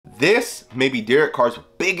This may be Derek Carr's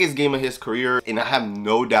biggest game of his career, and I have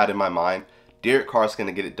no doubt in my mind Derek Carr's going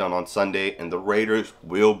to get it done on Sunday, and the Raiders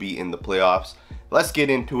will be in the playoffs. Let's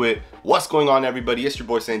get into it. What's going on, everybody? It's your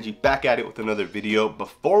boy Sanji, back at it with another video.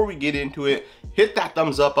 Before we get into it, hit that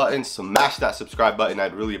thumbs up button, smash that subscribe button.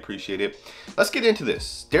 I'd really appreciate it. Let's get into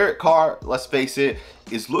this. Derek Carr, let's face it,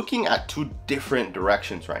 is looking at two different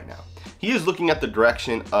directions right now. He is looking at the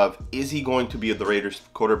direction of, is he going to be the Raiders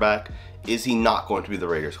quarterback? Is he not going to be the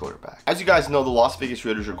Raiders quarterback? As you guys know, the Las Vegas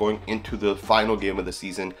Raiders are going into the final game of the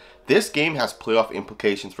season. This game has playoff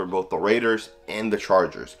implications for both the Raiders and the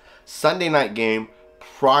Chargers. Sunday night game,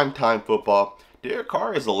 primetime football. Derek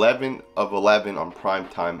Carr is 11 of 11 on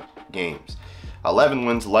primetime games. 11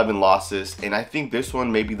 wins, 11 losses, and I think this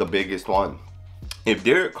one may be the biggest one. If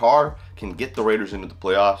Derek Carr can get the Raiders into the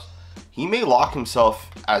playoffs, he may lock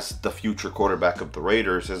himself as the future quarterback of the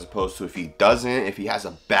Raiders, as opposed to if he doesn't, if he has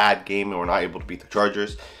a bad game and we're not able to beat the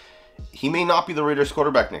Chargers, he may not be the Raiders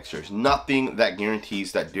quarterback next year. There's nothing that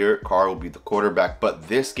guarantees that Derek Carr will be the quarterback, but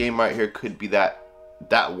this game right here could be that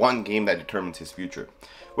one game that determines his future.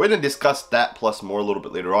 We're going to discuss that plus more a little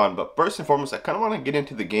bit later on, but first and foremost, I kind of want to get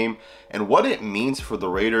into the game and what it means for the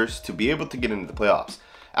Raiders to be able to get into the playoffs.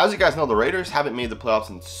 As you guys know, the Raiders haven't made the playoffs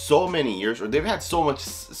in so many years, or they've had so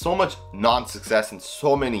much non-success in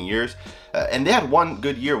so many years. And they had one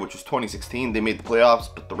good year, which was 2016. They made the playoffs,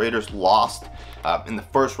 but the Raiders lost in the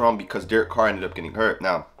first round because Derek Carr ended up getting hurt.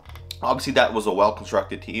 Now, obviously that was a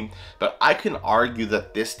well-constructed team, but I can argue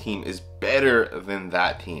that this team is better than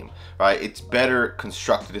that team, right? It's better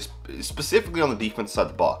constructed, specifically on the defense side of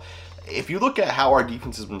the ball. If you look at how our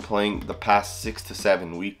defense has been playing the past 6 to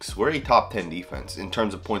 7 weeks, we're a top 10 defense in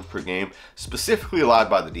terms of points per game, specifically allowed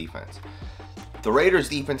by the defense. The Raiders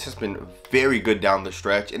defense has been very good down the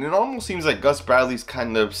stretch, and it almost seems like Gus Bradley's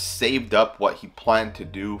kind of saved up what he planned to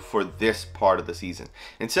do for this part of the season.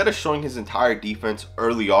 Instead of showing his entire defense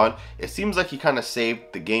early on, it seems like he kind of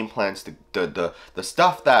saved the game plans, the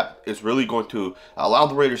stuff that is really going to allow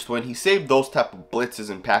the Raiders to win. He saved those type of blitzes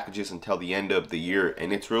and packages until the end of the year,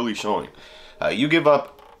 and it's really showing. You give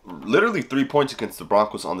up literally 3 points against the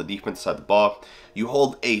Broncos on the defense side of the ball. You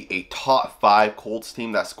hold a top 5 Colts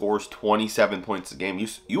team that scores 27 points a game.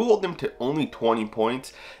 You hold them to only 20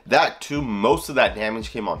 points. That too, most of that damage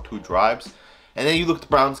came on 2 drives. And then you look at the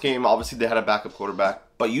Browns game. Obviously, they had a backup quarterback,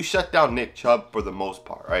 but you shut down Nick Chubb for the most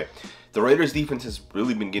part, right? The Raiders defense has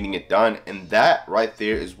really been getting it done, and that right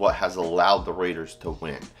there is what has allowed the Raiders to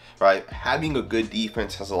win, right? Having a good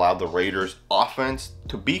defense has allowed the Raiders offense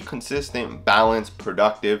to be consistent, balanced,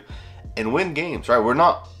 productive, and win games, right? We're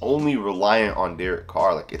not only reliant on Derek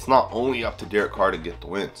Carr. Like, it's not only up to Derek Carr to get the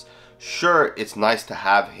wins. Sure, it's nice to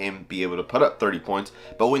have him be able to put up 30 points,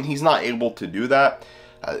 but when he's not able to do that,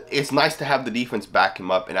 it's nice to have the defense back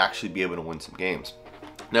him up and actually be able to win some games.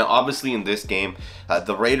 Now, obviously, in this game,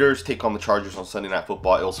 the Raiders take on the Chargers on Sunday Night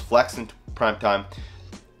Football. It was flexed into primetime.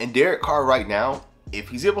 And Derek Carr right now, if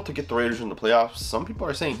he's able to get the Raiders in the playoffs, some people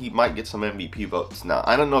are saying he might get some MVP votes. Now,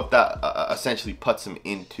 I don't know if that essentially puts him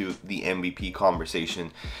into the MVP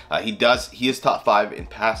conversation. He is top 5 in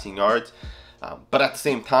passing yards. But at the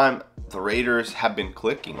same time, the Raiders have been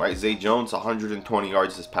clicking, right? Zay Jones, 120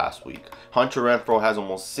 yards this past week. Hunter Renfrow has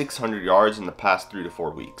almost 600 yards in the past 3 to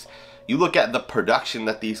 4 weeks. You look at the production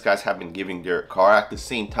that these guys have been giving Derek Carr. At the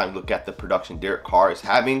same time, look at the production Derek Carr is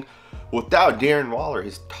having without Darren Waller,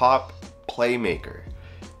 his top playmaker.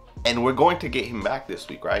 And we're going to get him back this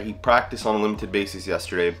week, right? He practiced on a limited basis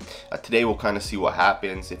yesterday. Today we'll kind of see what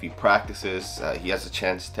happens. If he practices, he has a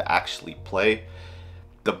chance to actually play.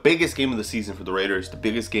 The biggest game of the season for the Raiders, the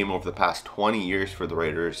biggest game over the past 20 years for the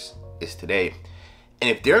Raiders, is today. And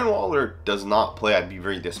if Darren Waller does not play, I'd be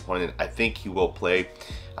very disappointed. I think he will play.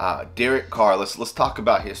 Derek Carr, let's talk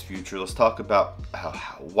about his future. Let's talk about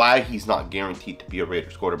why he's not guaranteed to be a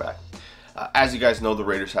Raiders quarterback. As you guys know, the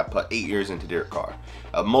Raiders have put 8 years into Derek Carr.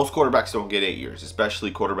 Most quarterbacks don't get 8 years, especially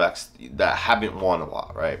quarterbacks that haven't won a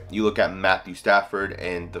lot, right? You look at Matthew Stafford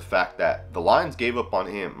and the fact that the Lions gave up on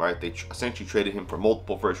him, right? They essentially traded him for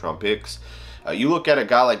multiple first-round picks. You look at a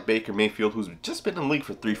guy like Baker Mayfield, who's just been in the league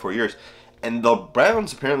for 3-4 years. And the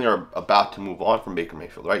Browns apparently are about to move on from Baker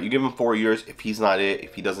Mayfield, right? You give him 4 years. If he's not it,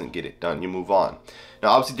 if he doesn't get it done, you move on.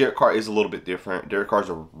 Now, obviously, Derek Carr is a little bit different. Derek Carr is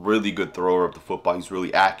a really good thrower of the football. He's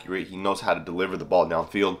really accurate. He knows how to deliver the ball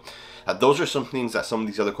downfield. Those are some things that some of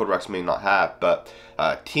these other quarterbacks may not have. But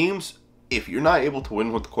teams, if you're not able to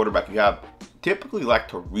win with the quarterback you have, typically like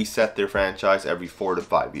to reset their franchise every 4 to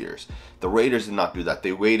 5 years. The Raiders did not do that.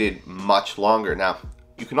 They waited much longer. Now,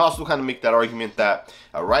 you can also kind of make that argument that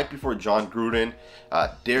right before John Gruden,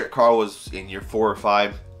 Derek Carr was in year 4 or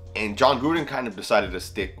 5. And John Gruden kind of decided to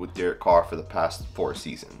stick with Derek Carr for the past 4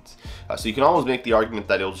 seasons. So you can almost make the argument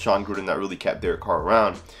that it was John Gruden that really kept Derek Carr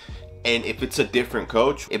around. And if it's a different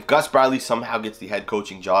coach, if Gus Bradley somehow gets the head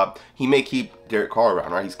coaching job, he may keep Derek Carr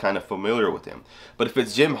around, right? He's kind of familiar with him. But if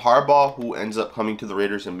it's Jim Harbaugh who ends up coming to the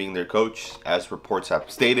Raiders and being their coach, as reports have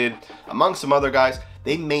stated, among some other guys,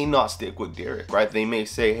 they may not stick with Derek, right? They may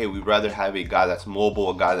say, hey, we'd rather have a guy that's mobile,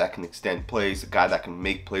 a guy that can extend plays, a guy that can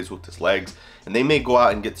make plays with his legs, and they may go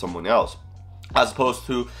out and get someone else. As opposed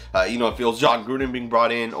to, if it was John Gruden being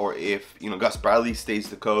brought in, or if, Gus Bradley stays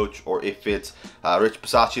the coach, or if it's Rich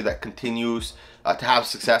Bisaccia that continues to have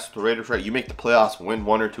success with the Raiders, right? You make the playoffs, win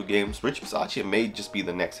 1 or 2 games, Rich Bisaccia may just be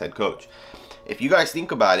the next head coach. If you guys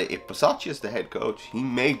think about it, if Bisaccia is the head coach, he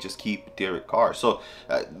may just keep Derek Carr. So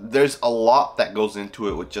there's a lot that goes into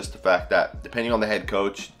it with just the fact that depending on the head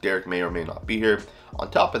coach, Derek may or may not be here. On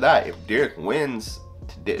top of that, if Derek wins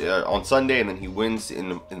today, on Sunday and then he wins in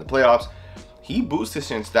the playoffs, he boosts his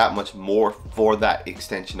chance that much more for that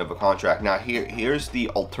extension of a contract. Now here's the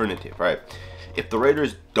alternative, right? If the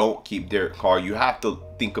Raiders don't keep Derek Carr, you have to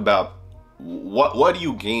think about what do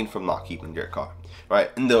you gain from not keeping Derek Carr,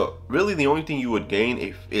 right? And really the only thing you would gain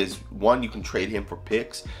is one, you can trade him for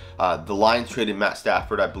picks. The Lions traded Matt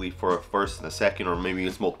Stafford, I believe, for a first and a second, or maybe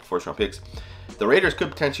it's multiple first-round picks. The Raiders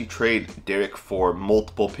could potentially trade Derek for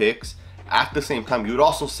multiple picks. At the same time, you would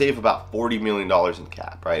also save about $40 million in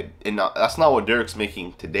cap, right? And that's not what Derek's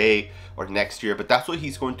making today or next year, but that's what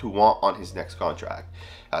he's going to want on his next contract.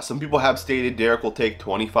 Some people have stated Derek will take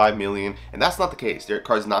 $25 million, and that's not the case. Derek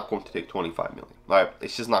Carr is not going to take $25 million. Right?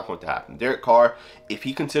 It's just not going to happen. Derek Carr, if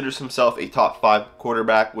he considers himself a top 5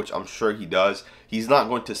 quarterback, which I'm sure he does, he's not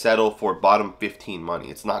going to settle for bottom 15 money.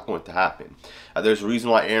 It's not going to happen. There's a reason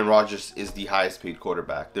why Aaron Rodgers is the highest paid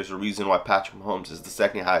quarterback. There's a reason why Patrick Mahomes is the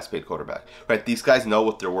second highest paid quarterback. Right? These guys know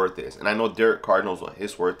what their worth is. And I know Derek Carr knows what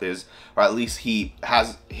his worth is, or at least he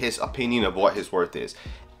has his opinion of what his worth is.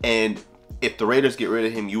 And if the Raiders get rid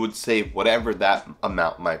of him, you would save whatever that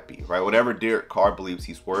amount might be, right? Whatever Derek Carr believes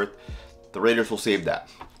he's worth, the Raiders will save that.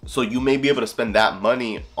 So you may be able to spend that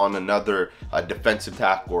money on another defensive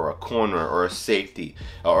tackle or a corner or a safety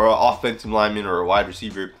or an offensive lineman or a wide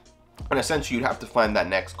receiver. And essentially you'd have to find that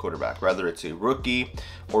next quarterback, whether it's a rookie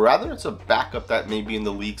or rather it's a backup that may be in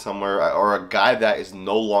the league somewhere, or a guy that is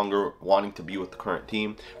no longer wanting to be with the current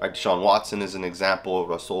team. Right? Deshaun Watson is an example,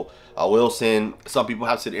 Russell Wilson. Some people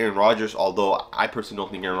have said Aaron Rodgers, although I personally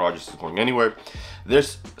don't think Aaron Rodgers is going anywhere.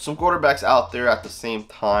 There's some quarterbacks out there. At the same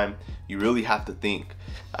time, you really have to think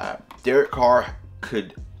Derek Carr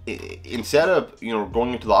could, instead of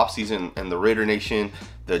going into the offseason and the Raider Nation,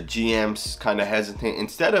 the GM's kind of hesitant,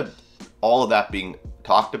 instead of all of that being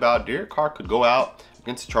talked about, Derek Carr could go out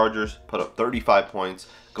against the Chargers, put up 35 points,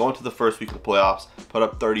 go into the first week of the playoffs, put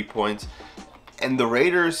up 30 points, and the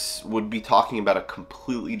Raiders would be talking about a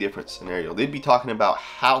completely different scenario. They'd be talking about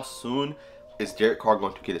how soon is Derek Carr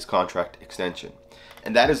going to get his contract extension.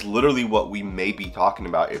 And that is literally what we may be talking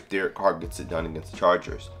about if Derek Carr gets it done against the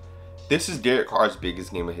Chargers. This is Derek Carr's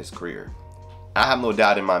biggest game of his career. I have no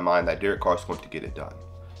doubt in my mind that Derek Carr is going to get it done.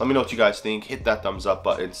 Let me know what you guys think. Hit that thumbs up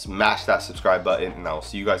button, smash that subscribe button, and I will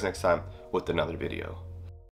see you guys next time with another video.